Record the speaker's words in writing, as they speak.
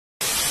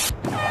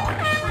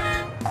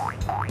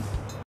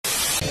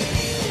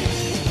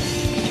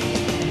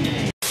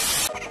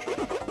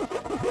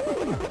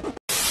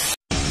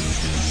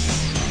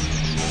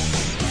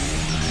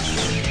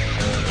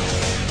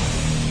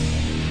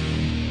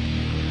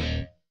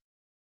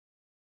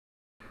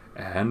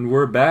And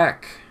we're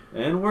back.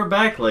 And we're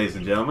back, ladies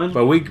and gentlemen.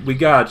 But we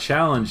got a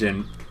challenge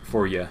in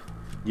for you.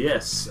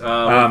 Yes.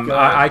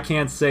 I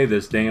can't say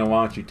this, Daniel.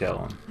 Why don't you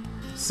tell him?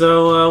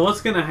 So what's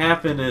gonna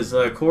happen is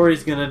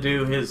Corey's gonna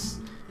do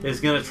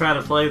gonna try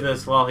to play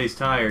this while he's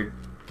tired,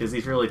 because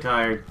he's really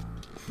tired.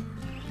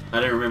 I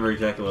didn't remember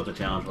exactly what the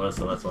challenge was,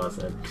 so that's what I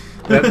said.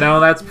 No,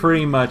 that's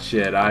pretty much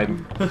it.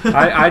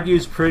 I'd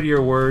use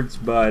prettier words,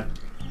 but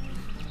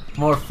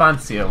more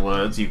fancier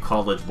words, you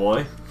college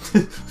boy.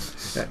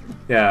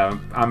 Yeah,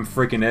 I'm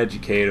freaking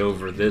educated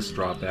over this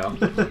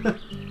dropout.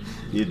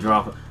 You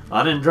drop.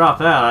 I didn't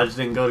drop out. I just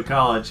didn't go to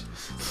college.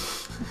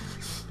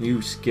 You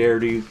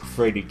scaredy,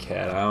 fraidy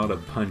cat. I ought to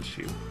punch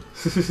you.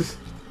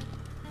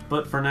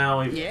 But for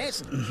now,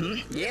 yes,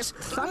 yes.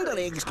 Thunder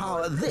eggs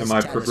are this. Am I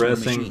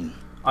progressing? Machine.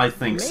 I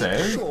think so.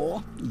 Make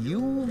sure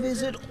you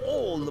visit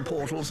all the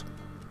portals.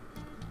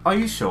 Are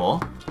you sure?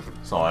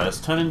 So I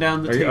was turning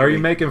down the TV. Are you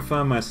making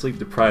fun of my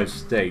sleep-deprived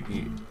state?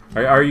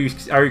 Are you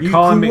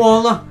calling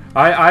koala? me?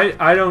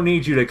 I don't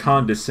need you to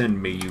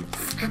condescend me. You.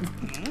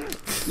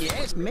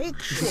 Yes, make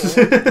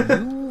sure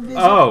you visit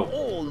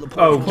all the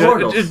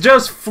portals.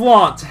 Just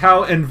flaunt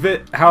how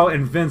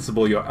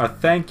invincible you are.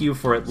 Thank you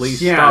for at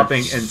least stopping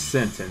in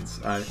sentence.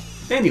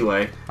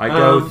 Anyway, I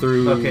go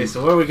through. Okay,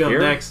 so where we go here?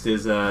 next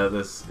is I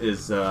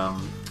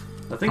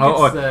think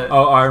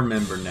I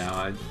remember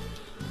now.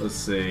 Let's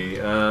see.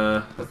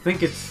 I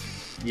think it's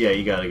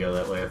you gotta go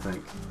that way. I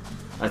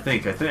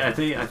think.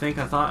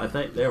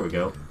 There we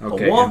go.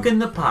 Okay, a walk in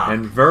the park.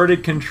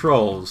 Inverted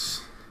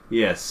controls.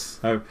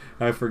 Yes.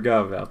 I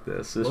forgot about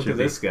this. Look at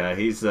this guy.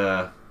 He's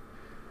Oh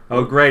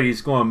great,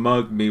 he's going to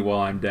mug me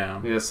while I'm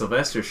down. Yeah,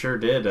 Sylvester sure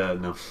did.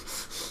 No.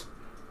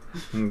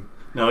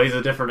 No, he's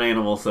a different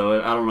animal,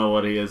 so I don't know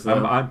what he is.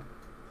 Though.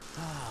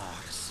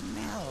 Oh,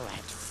 smell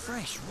that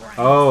fresh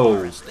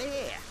rainforest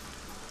there.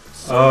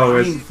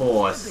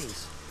 Rainforest.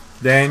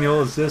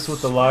 Daniel, is this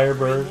with the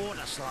lyrebird?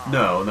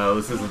 No,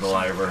 this isn't the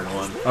lyrebird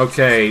one.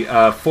 Okay,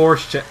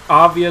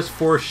 obvious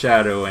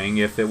foreshadowing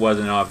if it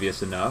wasn't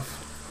obvious enough.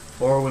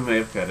 Or we may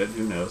have cut it.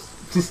 Who knows?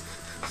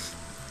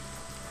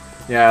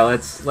 Yeah,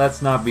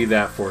 let's not be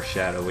that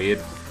foreshadowy.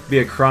 It'd be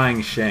a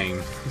crying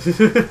shame.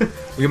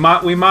 we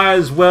might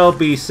as well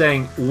be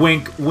saying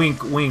wink,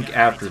 wink, wink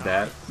after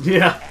that.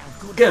 Yeah.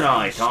 Good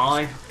eye,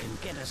 Ty. Can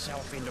get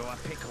herself into a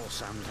pickle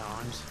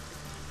sometimes.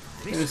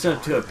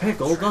 Instead to a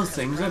pickle, those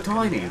things are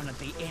tiny.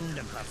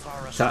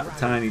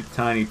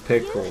 Tiny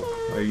pickle.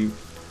 Are you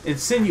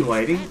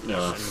insinuating?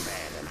 No.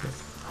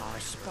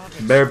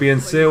 Better be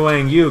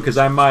insinuating you, because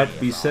I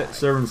might be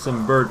serving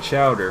some bird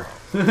chowder.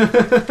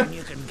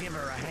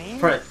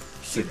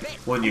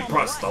 When you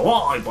press the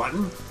Y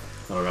button.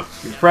 I don't know.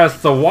 You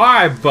press the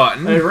Y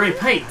button. It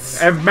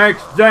repeats. It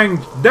makes things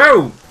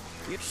do.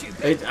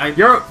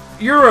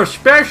 You're a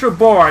special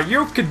boy.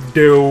 You can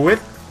do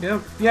it.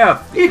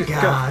 Yeah. You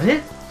got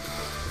it.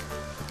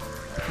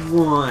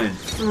 1,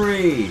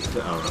 3.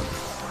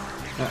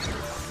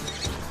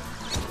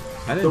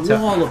 I didn't the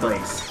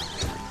wallabies.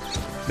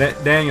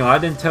 Daniel, I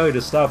didn't tell you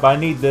to stop. I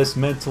need this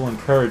mental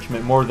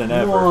encouragement more than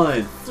ever.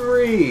 1,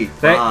 3,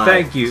 5,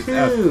 thank you.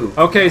 2,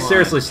 okay, 1.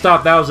 Seriously,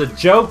 stop. That was a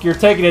joke. You're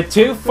taking it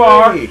too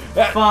far. 3,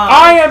 5,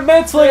 I am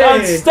mentally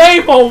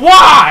unstable.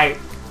 Why?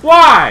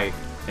 Why?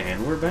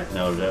 And we're back.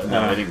 No, we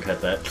didn't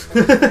cut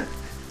that.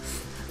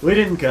 We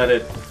didn't cut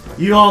it.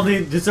 You all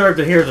deserve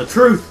to hear the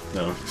truth.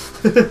 No.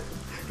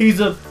 He's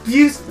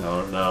abused.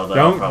 No.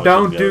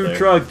 Don't do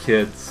drug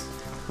kids.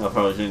 I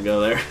probably shouldn't go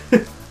there.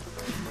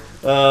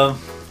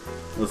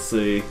 Let's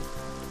see.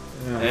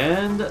 Yeah.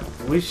 And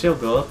we shall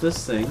go up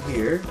this thing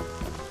here,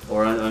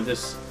 or I don't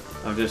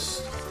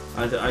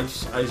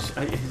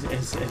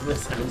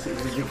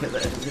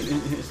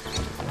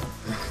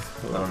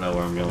know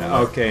where I'm going.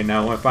 Okay,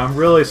 now if I'm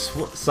really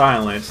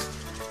silent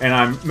and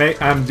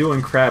I'm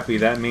doing crappy,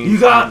 that means you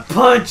got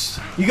punched.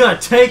 You gotta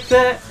take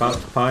that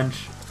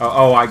punch.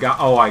 Oh, I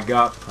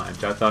got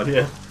punched. I thought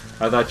you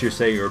were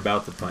saying you were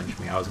about to punch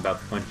me. I was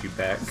about to punch you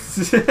back.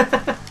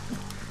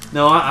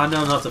 No, I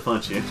know not to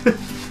punch you.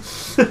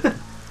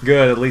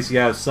 Good, at least you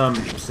have some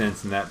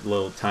sense in that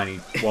little tiny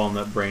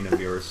walnut brain of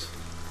yours.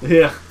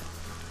 Yeah.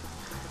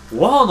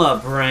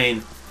 Walnut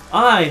brain,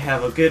 I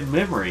have a good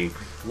memory.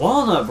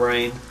 Walnut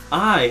brain,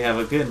 I have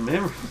a good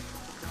memory.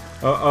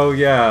 Oh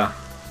yeah.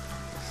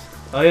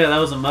 Oh yeah, that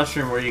was a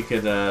mushroom where you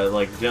could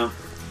like jump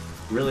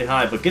really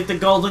high, but get the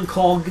golden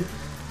cog.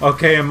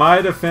 Okay, in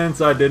my defense,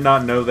 I did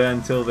not know that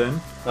until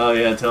then. Oh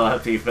yeah, until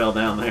after you fell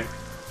down there.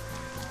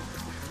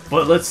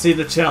 But let's see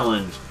the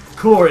challenge.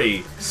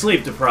 Corey,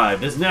 sleep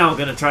deprived, is now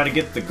going to try to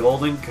get the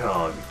golden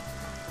cog.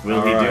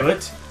 Will he do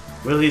it?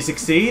 Will he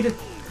succeed?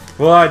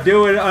 Will I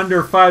do it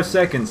under 5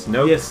 seconds?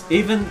 Nope. Yes,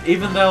 even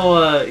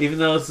though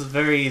this is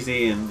very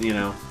easy, and you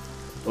know,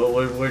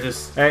 we're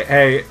just.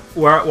 Hey,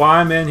 while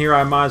I'm in here,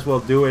 I might as well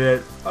do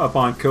it up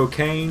on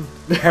cocaine,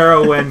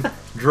 heroin,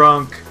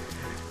 drunk,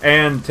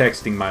 and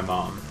texting my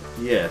mom.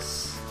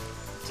 Yes,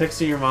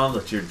 texting your mom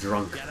that you're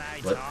drunk.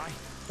 What?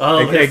 Oh,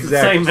 it's exactly.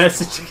 the same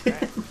message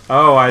again.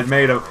 Oh, I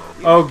made a...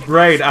 Oh,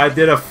 great. I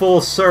did a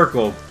full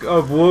circle.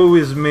 Oh, woe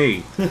is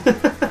me.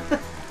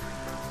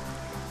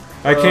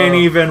 I can't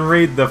even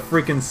read the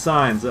freaking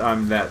signs.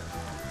 I'm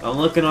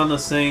looking on the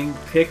thing,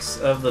 pics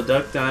of the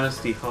Duck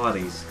Dynasty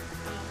hotties.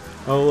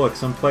 Oh look,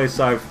 someplace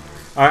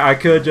I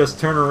could just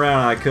turn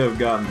around and I could have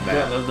gotten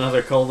that. Got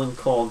another colon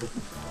cog.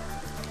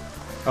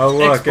 Oh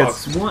look,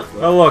 Xbox One.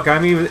 Oh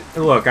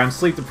look, I'm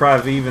sleep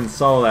deprived. I even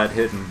saw that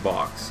hidden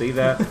box. See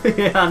that?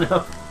 Yeah, I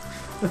know.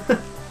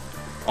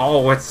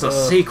 Oh, it's a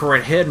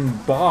secret hidden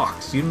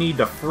box. You need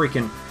to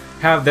freaking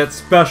have that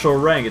special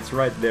rank. It's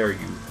right there,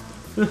 you.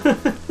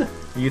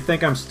 You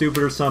think I'm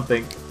stupid or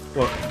something?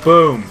 Look,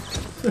 boom.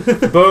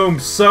 Boom,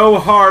 so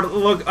hard.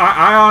 Look,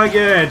 I ought to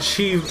get an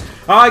achievement.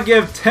 I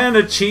give 10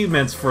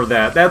 achievements for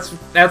that.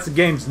 That's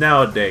games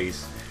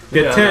nowadays.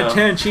 Get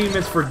 10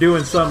 achievements for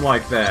doing something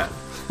like that.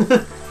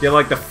 Get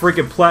like the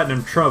freaking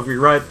platinum trophy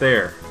right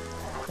there.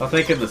 I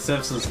think in the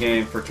Simpsons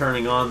game, for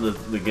turning on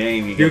the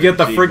game, you get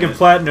the freaking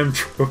platinum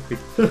trophy.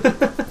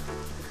 But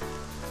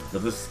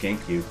this is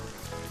GameCube.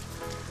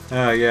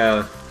 Oh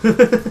yeah.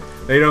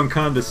 They don't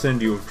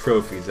condescend you with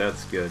trophies.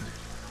 That's good.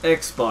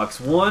 Xbox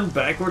One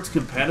backwards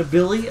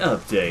compatibility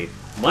update.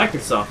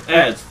 Microsoft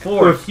adds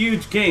 4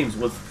 huge games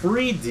with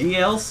free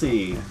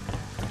DLC.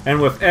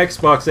 And with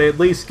Xbox, they at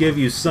least give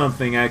you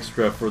something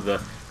extra for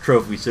the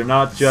trophies. They're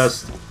not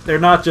just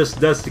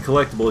dusty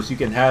collectibles. You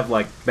can have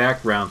like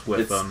backgrounds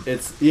with them.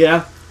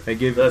 Yeah. They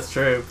give. That's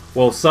true.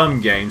 Well,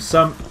 some games,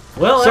 certain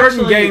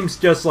actually, games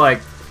just like.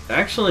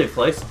 Actually,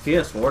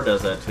 PS4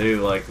 does that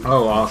too, like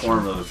oh, awesome. In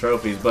the form of the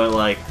trophies. But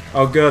like,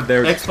 oh good,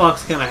 there's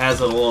Xbox kind of has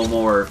it a little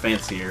more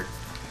fancier.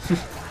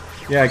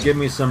 Yeah, give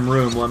me some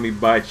room. Let me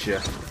bite you.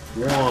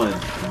 1,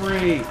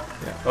 3. Yeah.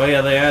 Oh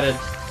yeah, they added.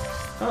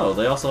 Oh,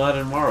 they also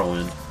added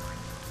Morrowind.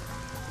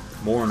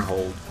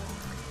 Mournhold.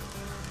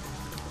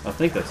 I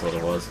think that's what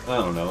it was. I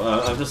don't know.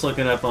 I'm just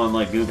looking up on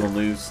like Google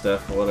News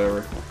stuff or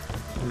whatever.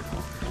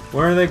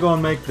 When are they going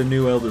to make the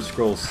new Elder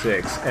Scrolls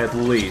 6? At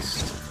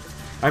least.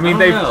 I mean,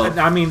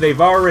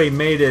 they've already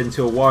made it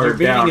into a watered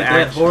down They're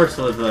beating a dead horse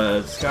with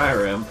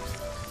Skyrim.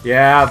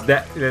 Yeah,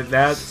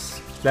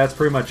 that's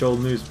pretty much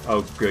old news.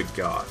 Oh, good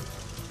God.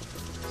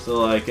 So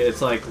like,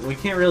 it's like we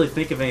can't really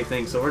think of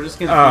anything, so we're just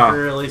gonna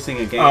keep releasing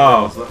a game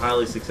that was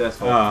highly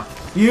successful.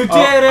 You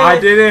did it! I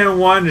did it in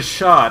one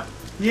shot.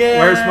 Yay!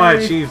 Where's my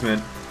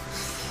achievement?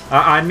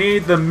 I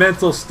need the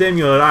mental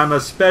stimulant. I'm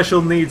a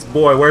special needs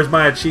boy. Where's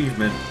my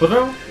achievement?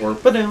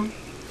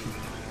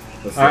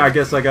 I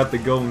guess I got the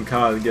golden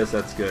card. I guess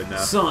that's good now.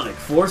 Sonic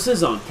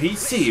Forces on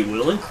PC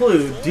will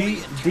include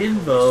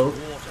Dinbo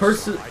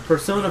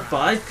Persona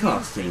 5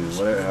 costume,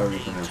 whatever you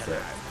pronounce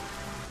that.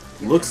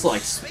 Looks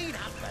like.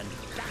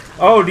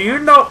 Oh, do you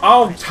know?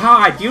 Oh,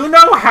 Todd, do you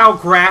know how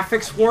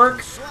graphics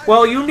work?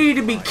 Well, you need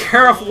to be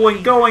careful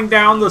when going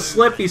down the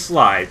slippy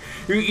slide.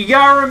 You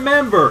gotta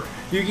remember.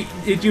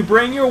 Did you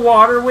bring your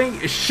water wing?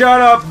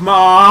 Shut up,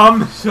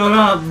 Mom! Shut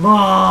up,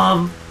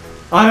 Mom!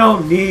 I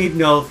don't need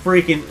no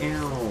freaking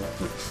L.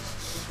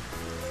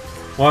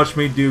 Watch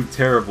me do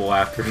terrible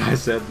after I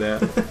said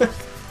that.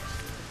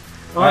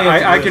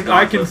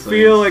 I can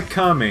feel it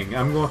coming.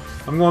 I'm going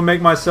to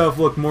make myself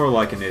look more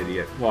like an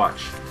idiot.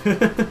 Watch.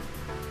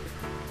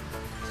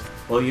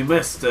 Well, you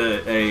missed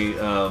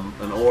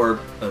an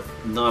orb,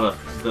 not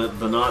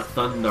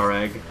thunder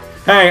egg.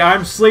 Hey,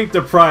 I'm sleep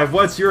deprived.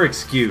 What's your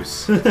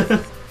excuse?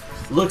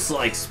 Looks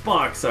like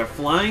sparks are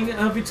flying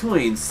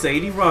between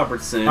Sadie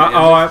Robertson.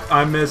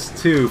 I missed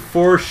 2.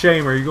 For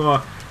shame. Are you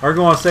going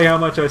to say how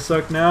much I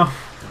suck now?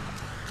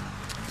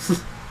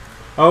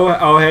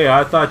 oh, hey,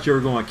 I thought you were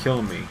going to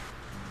kill me.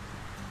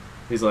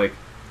 He's like,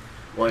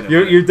 wait a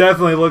you minute.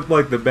 definitely looked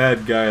like the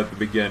bad guy at the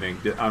beginning.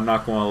 I'm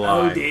not going to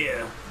lie. Oh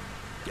dear.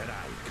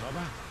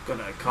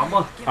 G'day,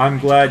 comer. I'm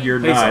glad you're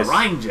nice. He's a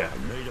ranger.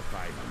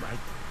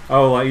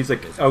 Oh, he's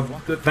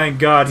thank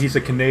God he's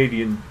a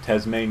Canadian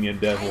Tasmanian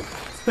devil.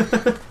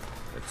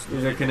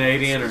 He's a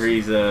Canadian, or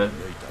he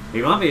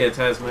might be a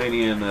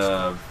Tasmanian,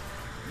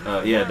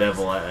 yeah,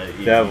 devil. I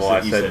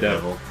said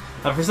devil.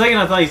 For a second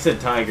I thought you said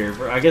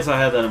tiger. I guess I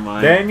had that in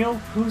mind. Daniel,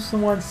 who's the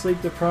one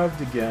sleep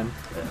deprived again?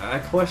 I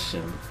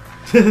question.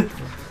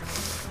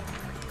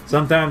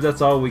 Sometimes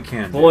that's all we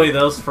can do. Boy,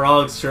 those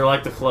frogs sure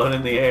like to float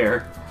in the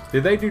air.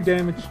 Did they do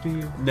damage to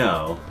you?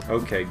 No.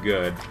 Okay,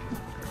 good.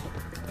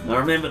 Now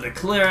remember to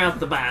clear out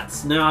the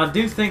bats. Now I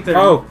do think there.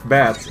 Oh,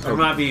 bats. There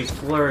might be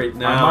flurry.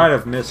 Now, I might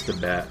have missed a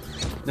bat.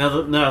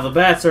 Now the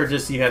bats are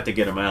just, you have to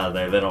get them out of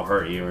there. They don't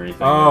hurt you or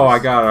anything. Oh, else. I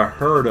gotta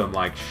hurt them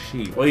like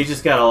sheep. Well, you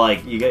just gotta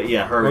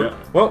hurt them.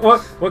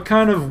 What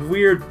kind of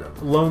weird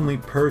lonely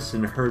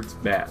person hurts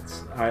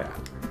bats?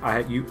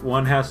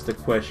 One has to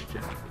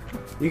question.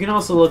 You can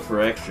also look for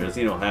extras.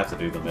 You don't have to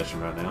do the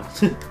mission right now.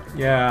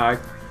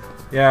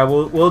 Yeah,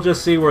 we'll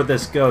just see where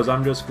this goes.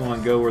 I'm just going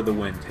to go where the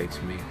wind takes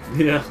me.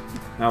 Yeah.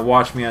 Now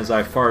watch me as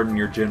I fart in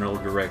your general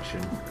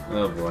direction.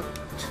 Oh boy.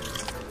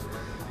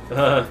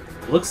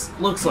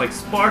 Looks like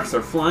sparks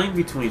are flying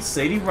between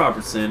Sadie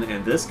Robertson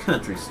and this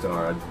country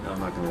star. I'm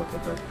not gonna look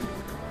at that.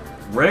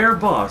 Rare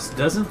Boss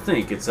doesn't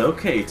think it's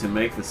okay to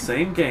make the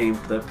same game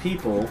that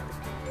people.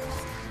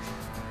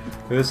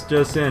 This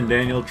just in,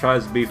 Daniel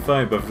tries to be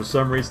funny, but for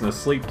some reason a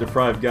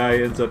sleep-deprived guy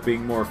ends up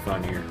being more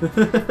funnier.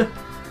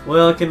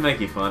 Well, it can make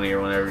you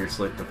funnier whenever you're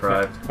sleep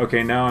deprived.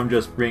 Okay, now I'm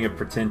just being a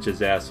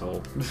pretentious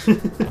asshole.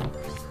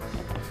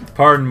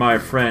 Pardon my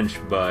French,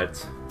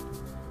 but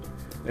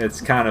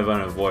it's kind of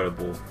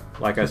unavoidable.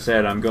 Like I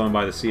said, I'm going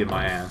by the seat of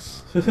my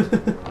ass.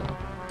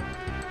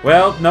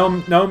 Well,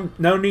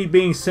 no need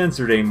being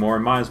censored anymore.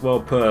 Might as well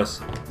put a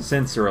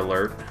censor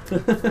alert.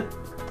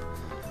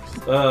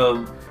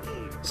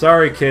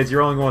 Sorry, kids,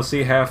 you're only going to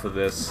see half of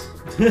this.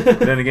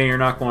 Then again, you're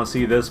not going to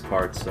see this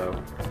part,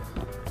 so.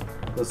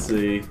 Let's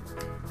see.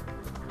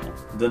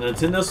 The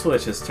Nintendo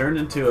Switch has turned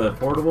into a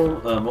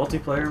portable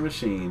multiplayer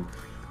machine.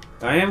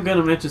 I am going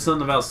to mention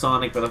something about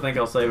Sonic, but I think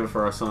I'll save it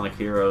for our Sonic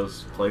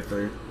Heroes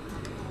playthrough.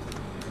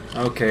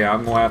 Okay,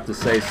 I'm going to have to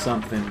say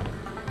something.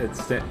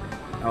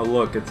 Oh,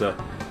 look, it's a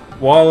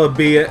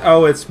wallaby.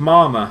 Oh, it's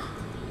Mama.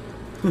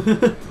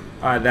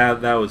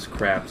 That was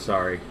crap,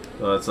 sorry.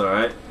 Well, that's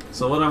alright.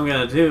 So what I'm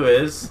going to do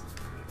is,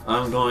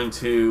 I'm going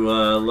to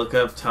look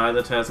up Ty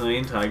the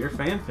Tasmanian Tiger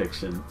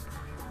fanfiction.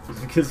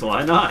 Because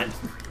why not?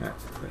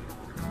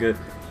 Good.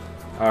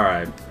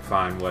 Alright,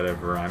 fine,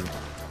 whatever.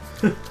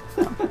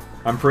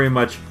 I'm pretty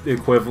much the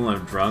equivalent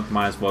of drunk.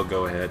 Might as well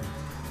go ahead.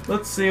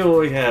 Let's see what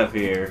we have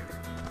here.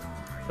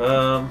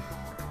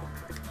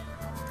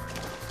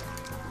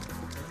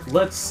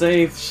 Let's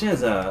save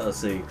Sheza. Let's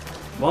see.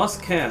 Boss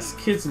Cass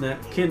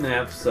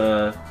kidnaps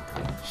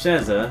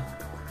Sheza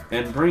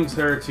and brings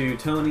her to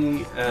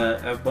Tony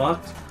Abbott.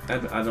 I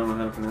don't know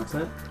how to pronounce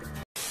that.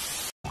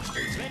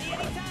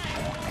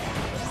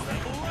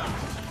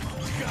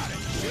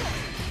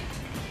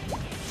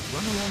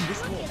 Run along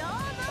this wall.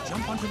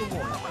 Jump onto the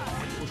wall.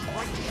 Push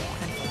right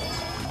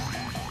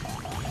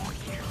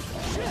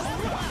and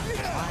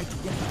try to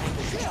get the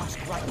angle just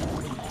right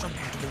before you jump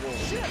onto the wall.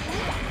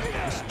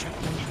 This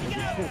checkpoint will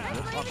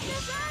report your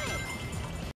progress.